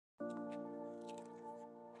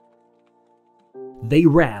They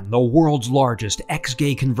ran the world's largest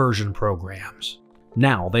ex-gay conversion programs.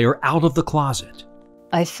 Now they are out of the closet.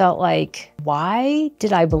 I felt like, why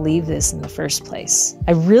did I believe this in the first place?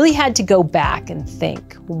 I really had to go back and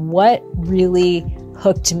think, what really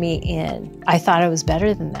hooked me in? I thought I was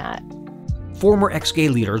better than that. Former ex-gay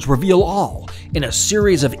leaders reveal all in a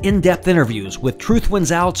series of in-depth interviews with Truth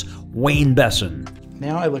Wins Out's Wayne Besen.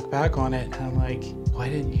 Now I look back on it and I'm like, why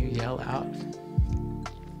didn't you yell out?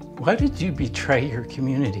 Why did you betray your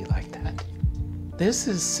community like that? This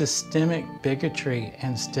is systemic bigotry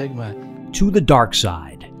and stigma. To the dark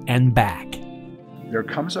side and back. There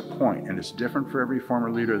comes a point, and it's different for every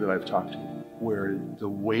former leader that I've talked to, where the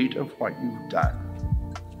weight of what you've done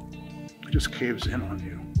just caves in on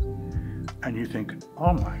you. And you think,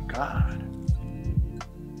 oh my God,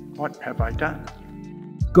 what have I done?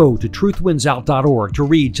 Go to truthwinsout.org to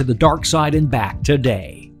read To the Dark Side and Back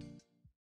today.